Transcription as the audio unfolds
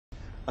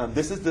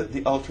This is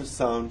the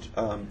ultrasound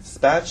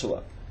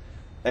spatula.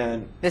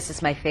 And this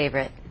is my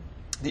favorite.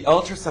 the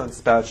ultrasound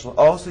spatula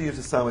also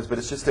uses sound waves, but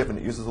it's just different.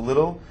 It uses a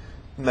little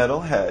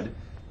metal head,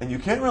 and you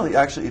can't really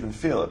actually even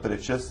feel it, but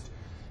it just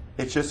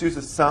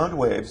uses sound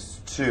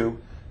waves to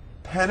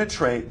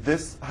penetrate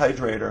this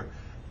hydrator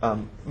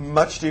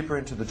much deeper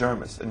into the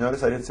dermis. And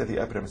notice I didn't say the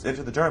epidermis,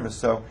 into the dermis,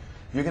 so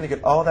you're going to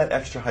get all that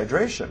extra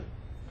hydration.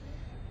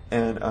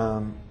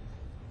 And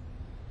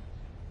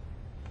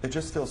it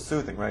just feels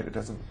soothing, right? It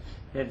doesn't...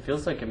 Yeah, it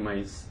feels like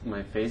my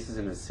face is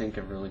in a sink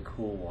of really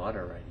cool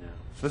water right now.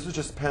 So this is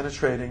just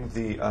penetrating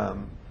the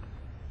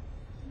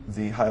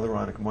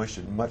hyaluronic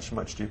moisture much,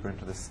 much deeper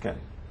into the skin.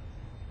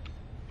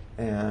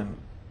 And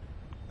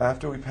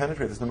after we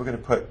penetrate this, then we're going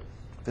to put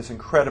this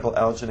incredible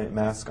alginate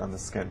mask on the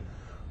skin,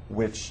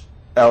 which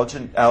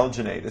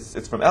alginate,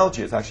 it's from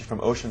algae, it's actually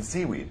from ocean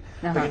seaweed.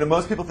 But you know,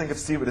 most people think of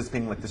seaweed as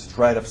being like this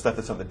dried up stuff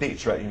that's on the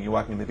beach, right? You know, you're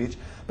walking on the beach.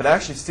 But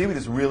actually seaweed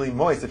is really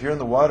moist. If you're in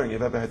the water and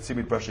you've ever had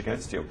seaweed brush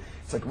against you,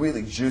 it's like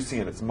really juicy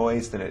and it's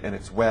moist and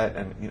it's wet,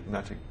 and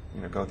not to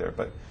go there,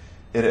 but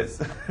it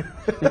is.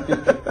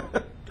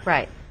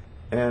 Right.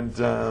 And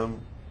so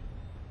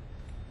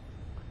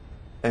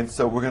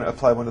we're going to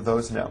apply one of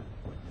those now.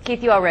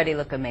 Keith, you already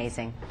look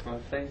amazing. Oh,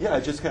 thank you. Yeah,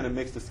 it just kind of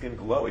makes the skin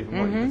glow even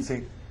more. You can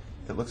see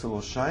it looks a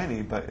little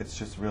shiny, but it's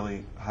just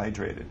really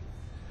hydrated.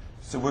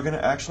 So we're going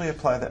to actually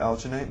apply the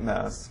alginate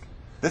mask.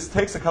 This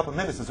takes a couple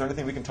minutes. Is there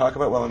anything we can talk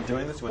about while I'm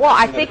doing this? Well,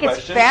 I think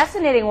it's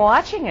fascinating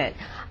watching it.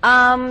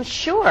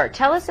 Sure.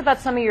 Tell us about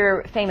some of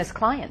your famous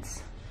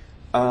clients.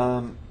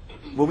 Well,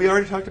 we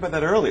already talked about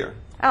that earlier.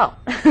 Oh,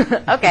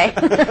 okay.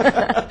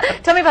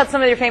 Tell me about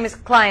some of your famous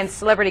clients'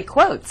 celebrity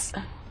quotes.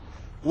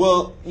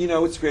 Well,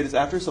 what's great is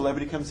after a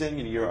celebrity comes in,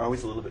 you're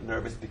always a little bit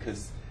nervous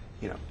because,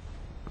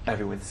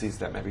 everyone sees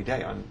them every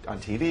day on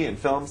TV and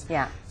films.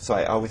 Yeah. So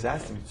I always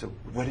ask them, so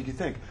what did you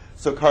think?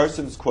 So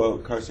Carson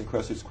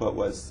Kressley's quote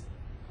was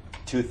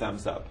 2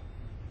 thumbs up.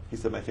 He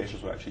said my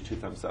facials were actually 2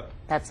 thumbs up.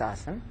 That's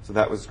awesome. So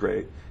that was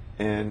great.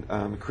 And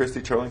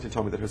Christy Turlington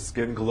told me that her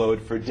skin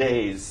glowed for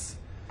days.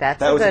 That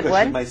was a good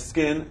one. My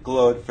skin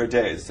glowed for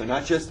days. So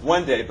not just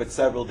one day, but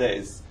several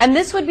days. And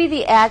this would be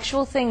the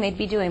actual thing they'd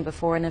be doing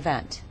before an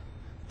event.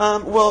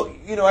 Well,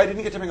 I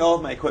didn't get to bring all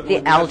of my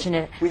equipment. The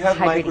alginate We have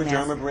hydrating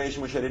microdermabrasion,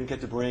 which I didn't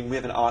get to bring. We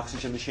have an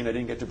oxygen machine I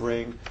didn't get to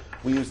bring.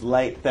 We use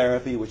light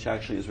therapy, which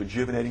actually is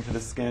rejuvenating for the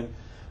skin.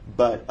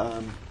 But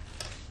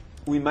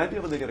we might be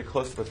able to get a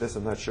close-up of this.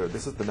 I'm not sure.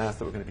 This is the mask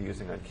that we're going to be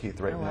using on Keith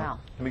right now. Wow.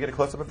 Can we get a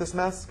close-up of this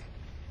mask?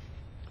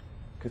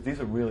 Because these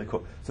are really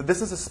cool. So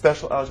this is a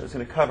special alginate. It's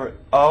going to cover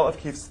all of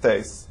Keith's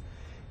face,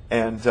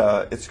 and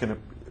it's going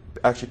to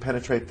actually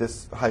penetrate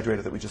this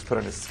hydrator that we just put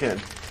on his skin.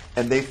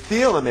 And they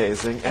feel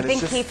amazing. And I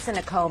think Keith's in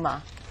a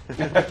coma.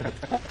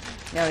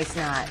 No, he's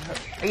not.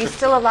 Are you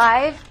still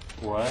alive?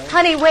 What?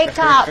 Honey, wake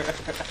up.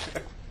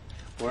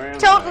 Where am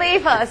Don't I?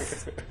 leave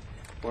us.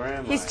 Where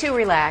am He's I? too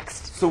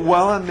relaxed. So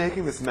while I'm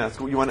making this mask,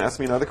 you want to ask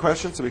me another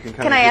question so we can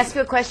kind Can of... I ask you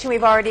a question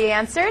we've already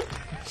answered?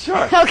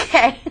 Sure.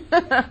 Okay.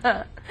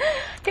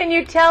 Can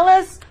you tell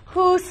us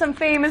who some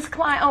famous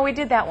client... Oh, we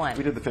did that one.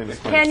 We did the famous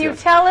clients, Can you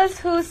yes. tell us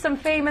who some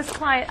famous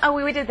client... Oh,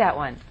 we did that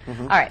one.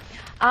 All right.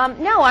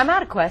 No, I'm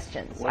out of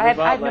questions. What I have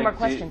about, no more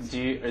questions.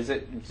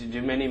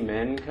 Do many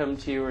men come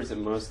to you, or is it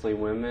mostly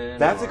women?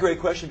 That's or? a great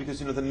question because,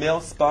 the male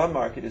spa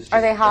market is just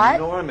Are they hot?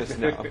 enormous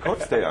now. Of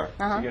course they are.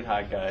 You get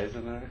hot guys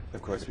in there?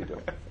 Of course we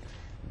do.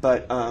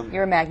 But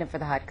You're a magnet for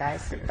the hot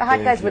guys. The hot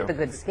Thank guys you. with the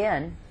good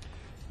skin.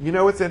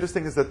 what's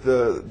interesting is that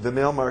the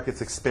male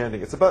market's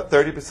expanding. It's about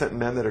 30%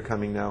 men that are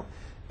coming now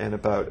and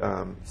about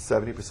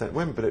 70%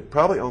 women, but it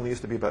probably only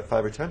used to be about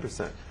 5 or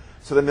 10%.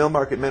 So the male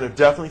market men are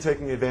definitely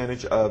taking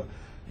advantage of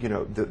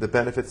the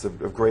benefits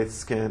of great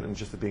skin and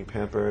just of being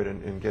pampered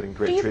and getting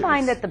great treatments. Do you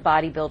find that the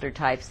bodybuilder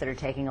types that are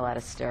taking a lot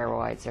of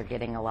steroids are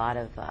getting a lot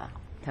of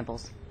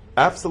pimples?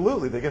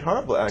 Absolutely. They get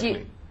horrible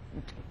acne.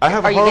 Are I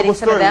have a you horrible getting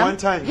some of story. them? One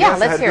time, Yeah, yes, I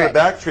let's had to hear do a it.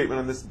 back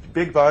treatment on this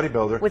big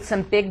bodybuilder. With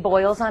some big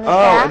boils on his Oh,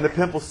 back? and the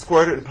pimples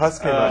squirted and pus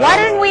came out. Why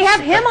didn't we have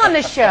him on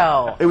the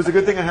show? It was a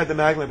good thing I had the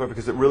Maglite bar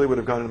because it really would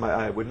have gone into my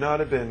eye. It would not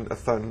have been a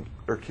fun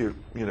or cute,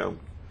 It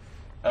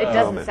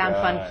doesn't moment. sound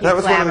fun, cute, That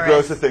was one of the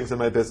glamorous. grosser things in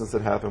my business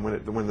that happened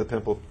when the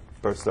pimple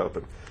burst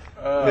open.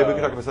 Maybe we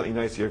can talk about something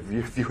nice. Your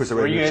viewers are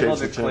Were ready you to able change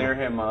to the channel. clear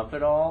him up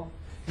at all?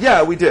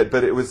 Yeah, we did,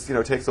 but it was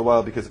it takes a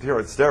while because if you're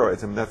on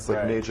steroids, that's like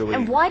Right. majorly.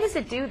 And why does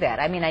it do that?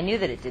 I mean, I knew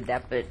that it did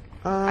that, but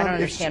I don't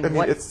understand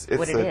what it is.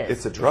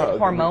 It's a drug. Is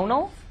it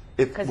hormonal?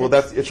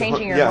 It's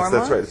changing your yes, hormones?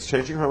 that's right. It's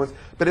changing hormones,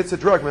 but it's a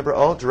drug. Remember,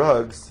 all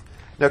drugs.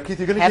 Now, Keith,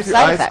 you're going to Have keep your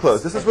side eyes effects.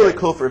 closed. This is really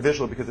cool for a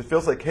visual because it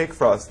feels like cake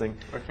frosting.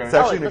 Okay. It's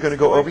actually it going to looks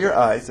go over your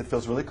gorgeous. eyes. It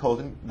feels really cold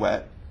and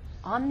wet,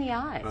 On the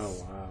eyes.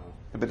 Oh, wow.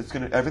 but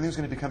everything's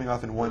going to be coming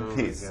off in one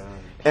piece. God.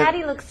 And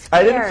Patty looks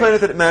I scared. didn't plan it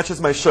that it matches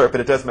my shirt,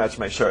 but it does match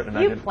my shirt. And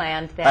I You didn't,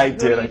 planned that. I Who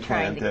did. are I you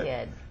trying planned to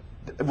it.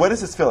 kid? What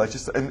does this feel like?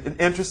 Just an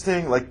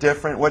interesting,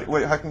 different.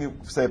 How can you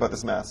say about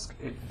this mask?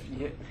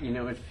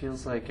 It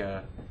feels like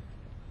a...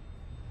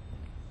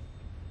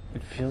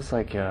 It feels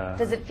like a...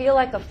 Does it feel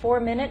like a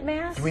 4-minute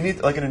mask? Do we need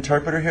an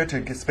interpreter here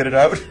to spit it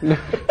out?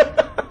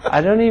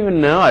 I don't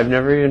even know. I've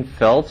never even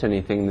felt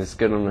anything this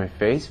good on my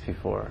face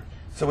before.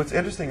 So what's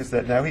interesting is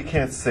that now he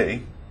can't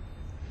see.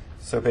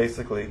 So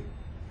basically,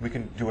 we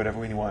can do whatever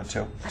we want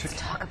to. Let's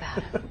talk about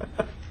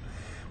it.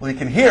 Well, he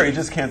can hear, he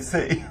just can't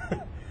see.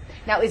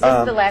 Now, is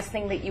this the last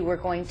thing that you were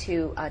going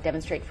to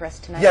demonstrate for us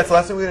tonight? Yeah, it's the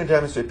last thing we're going to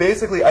demonstrate.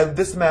 Basically,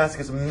 this mask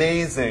is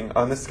amazing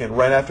on the skin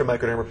right after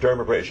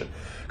microdermabrasion.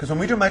 Because when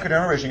we do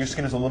microdermabrasion, your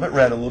skin is a little bit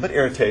red, a little bit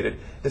irritated.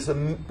 This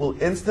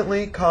will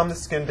instantly calm the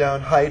skin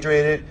down,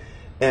 hydrate it,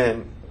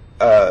 and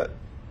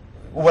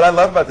what I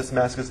love about this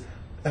mask is,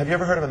 have you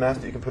ever heard of a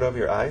mask that you can put over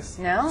your eyes?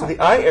 No. So the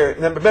eye area,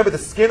 remember the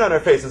skin on our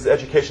face is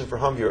education for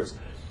home viewers.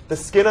 The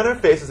skin on our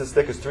face is as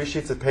thick as 3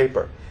 sheets of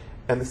paper.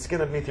 And the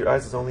skin underneath your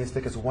eyes is only as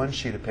thick as 1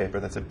 sheet of paper.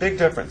 That's a big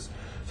difference.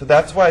 So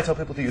that's why I tell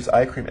people to use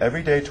eye cream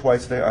every day,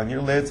 twice a day, on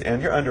your lids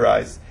and your under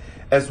eyes,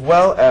 as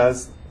well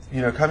as,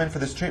 come in for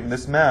this treatment.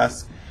 This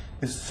mask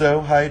is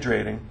so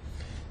hydrating,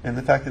 and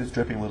the fact that it's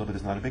dripping a little bit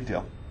is not a big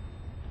deal.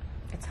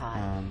 It's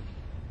hot.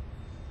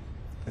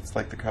 It's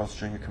like the Carl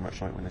Stringer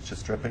commercial when it's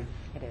just dripping.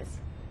 It is.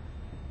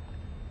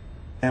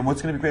 And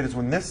what's going to be great is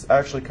when this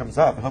actually comes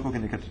off, I hope we're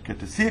going to get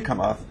to see it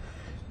come off,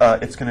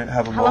 it's going to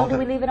have a How long do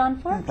we leave it on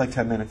for? Like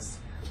 10 minutes.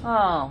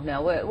 Oh,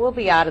 no, we'll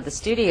be out of the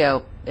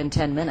studio in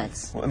 10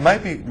 minutes. Well, it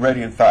might be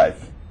ready in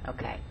 5.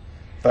 Okay.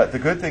 But the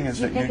good thing is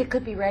Do you that think it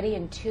could be ready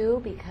in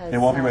 2? Because it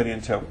won't be ready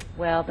in 2.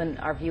 Well, then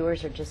our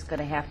viewers are just going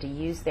to have to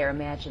use their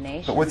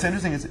imagination. But what's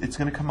interesting is it's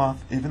going to come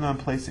off, even though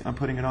I'm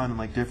putting it on in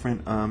like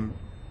different,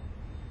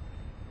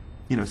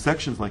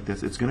 sections like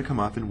this. It's going to come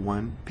off in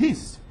one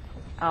piece.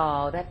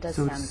 Oh, that does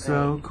sound great. So it's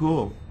so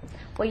cool.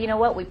 Well, you know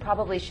what? We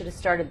probably should have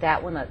started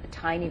that one a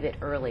tiny bit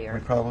earlier. We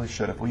probably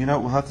should have. Well,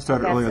 we'll have to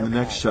start That's earlier on the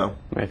next show.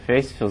 My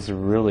face feels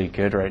really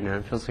good right now.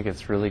 It feels like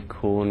it's really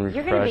cool and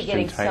refreshed You're going to be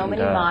getting and tightened so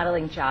many up.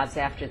 modeling jobs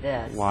after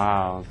this.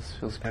 Wow, this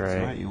feels great.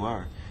 That's right, you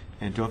are.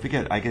 And don't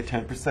forget, I get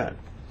 10%.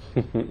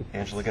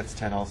 Angela gets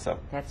 10 also.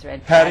 That's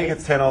right. Patty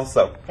gets 10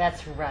 also.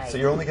 That's right. So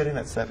you're only getting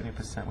that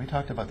 70%. We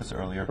talked about this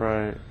earlier.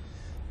 Right.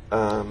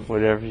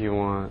 Whatever you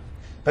want.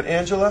 But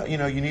Angela, you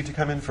need to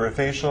come in for a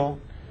facial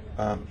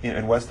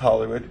in West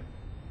Hollywood.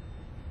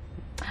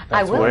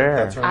 I will. Where?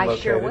 I'm I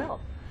sure located. will.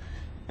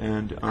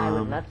 And I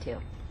would love to.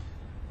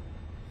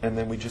 And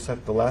then we just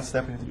have the last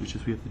step we have to do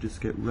is we have to just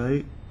get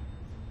right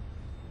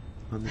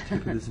on the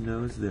tip of his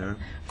nose there.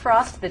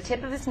 Frost the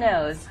tip of his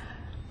nose.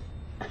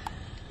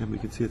 And we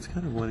can see it's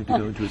kind of wanting to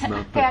go into his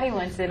mouth. Patty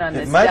wants in on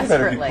this It might be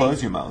better desperately. if you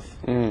close your mouth,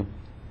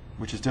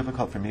 which is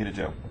difficult for me to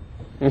do.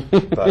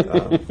 But,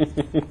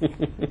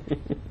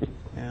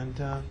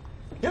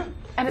 yeah.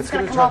 And it's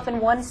going to come off in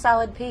one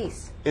solid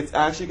piece. It's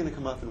actually going to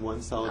come off in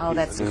one solid piece. Oh,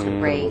 that's I'm just gonna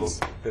put great. a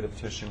little bit of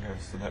tissue here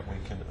so that we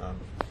can...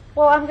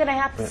 Well, I'm going to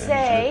have to An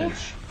say image.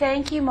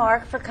 thank you,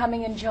 Mark, for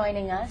coming and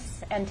joining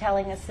us and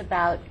telling us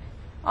about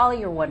all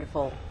your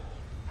wonderful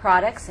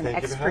products and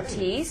Thank you for having me.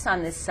 expertise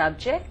on this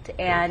subject.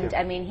 And, you.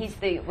 I mean, he's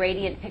the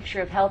radiant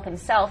picture of health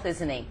himself,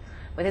 isn't he?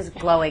 With his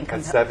glowing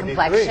At 73.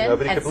 complexion.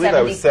 Nobody at could believe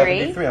I was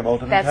 73. I'm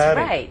older than That's Patty.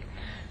 right.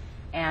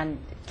 And,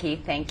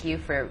 Keith, thank you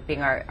for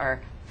being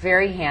our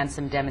very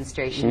handsome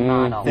demonstration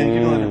model. Thank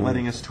you for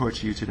letting us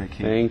torture you today,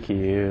 Keith. Thank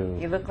you.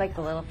 You look like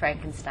the little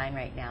Frankenstein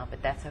right now,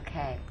 but that's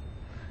okay.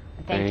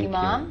 And thank you, Thank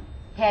Mom. you.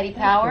 Patty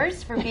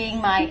Powers for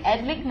being my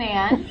Ed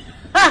McMahon.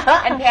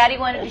 And Patty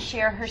wanted to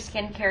share her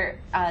skincare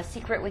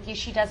secret with you.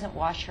 She doesn't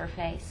wash her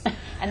face.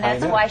 And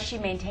that's why she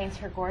maintains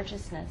her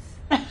gorgeousness.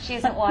 She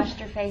hasn't washed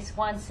her face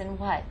once in,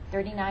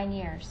 39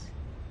 years.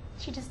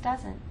 She just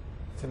doesn't.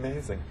 It's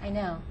amazing. I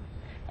know.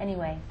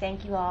 Anyway,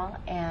 thank you all,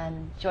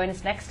 and join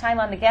us next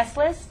time on the guest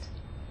list.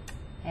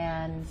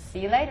 And see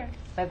you later.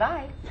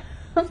 Bye-bye.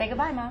 Say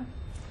goodbye, Mom.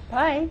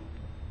 Bye.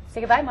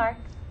 Say goodbye, Mark.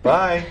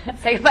 Bye.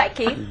 Say goodbye,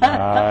 Keith.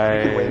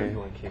 Bye. Wait, you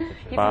want to keep it.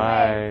 Keep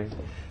Bye.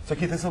 So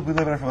Keith, this will be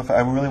living for. I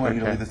really want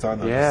you to leave this on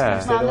though. Yeah.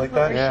 Just stay there like Mom, look what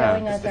that. we're Yeah.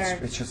 showing us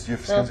our It's just your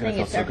little skin's gonna thing.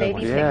 feel It's so our good. baby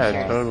when you- Yeah,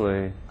 pictures.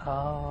 totally.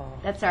 Oh.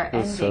 That's our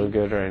Feels so ending.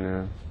 good right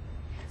now.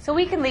 So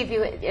we can leave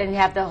you and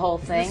have the whole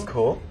Isn't thing. this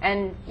cool?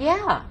 And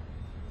yeah.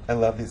 I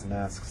love these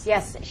masks.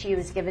 Yes, she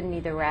was giving me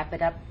the wrap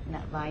it up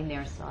line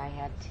there, so I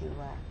had to,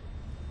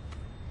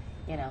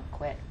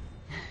 quit.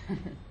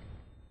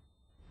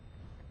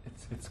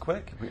 It's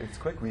quick. It's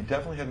quick. We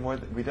definitely had a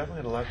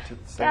lot to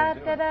say. Da, and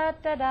do. da, da,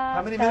 da, da,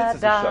 How many da, minutes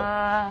is this show?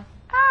 da.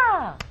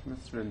 Ah.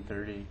 Must have been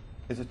 30.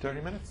 Is it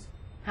 30 minutes?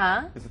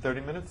 Huh? Is it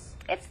 30 minutes?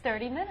 It's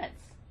 30 minutes.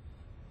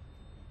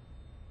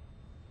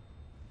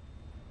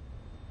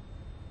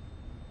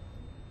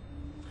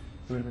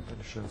 We would have been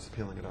fun to show us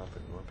peeling it off,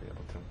 but we won't be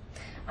able to.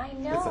 I It's not a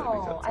big deal.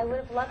 know. It's I okay. would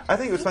have loved to I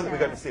think it was see fun that we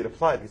got that. to see it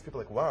applied because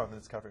people are like, wow, and then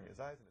it's covering his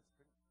eyes. And it's